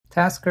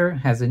Tasker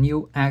has a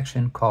new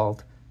action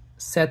called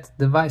Set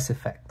Device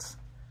Effects.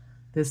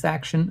 This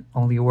action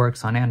only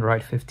works on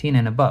Android 15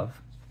 and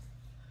above.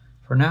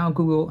 For now,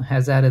 Google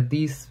has added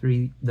these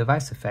 3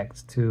 device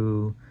effects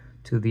to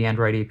the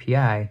Android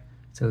API,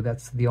 so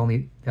that's the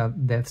only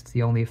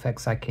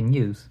effects I can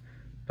use.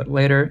 But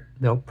later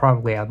they'll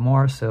probably add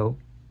more, so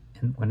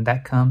when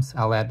that comes,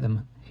 I'll add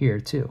them here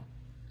too.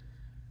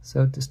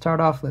 So to start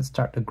off, let's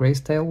start the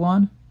grayscale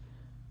one.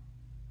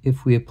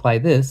 If we apply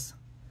this,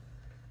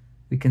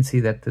 we can see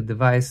that the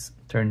device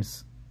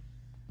turns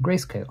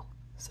grayscale.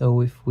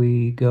 So if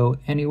we go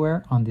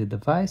anywhere on the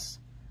device,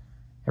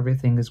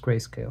 everything is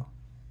grayscale.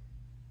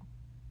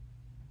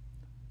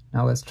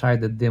 Now let's try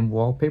the dim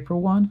wallpaper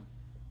one.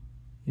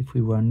 If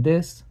we run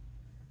this,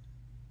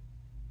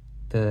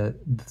 the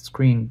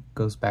screen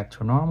goes back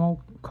to a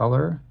normal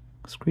color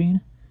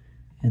screen,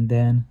 and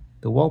then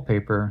the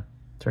wallpaper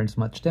turns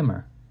much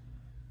dimmer.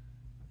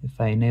 If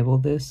I enable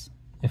this,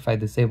 if I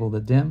disable the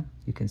dim,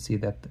 you can see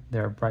that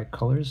there are bright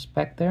colors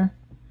back there.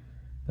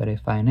 But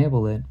if I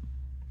enable it,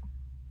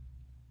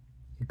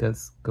 it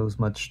goes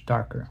much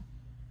darker.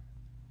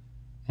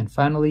 And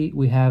finally,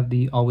 we have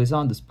the always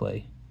on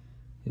display.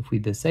 If we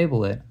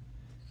disable it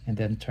and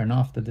then turn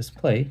off the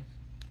display,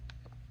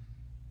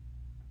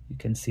 you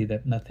can see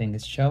that nothing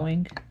is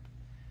showing.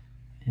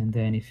 And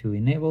then if you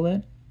enable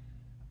it,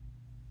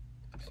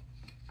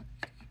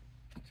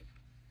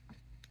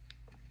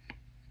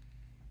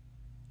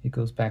 it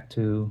goes back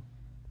to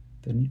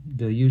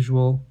the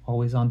usual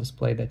always on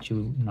display that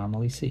you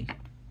normally see.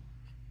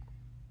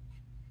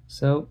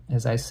 So,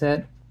 as I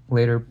said,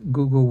 later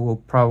Google will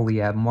probably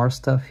add more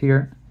stuff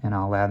here, and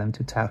I'll add them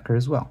to Tasker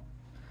as well.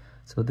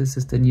 So this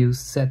is the new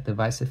Set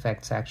Device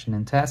Effects action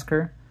in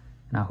Tasker,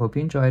 and I hope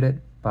you enjoyed it.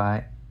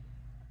 Bye.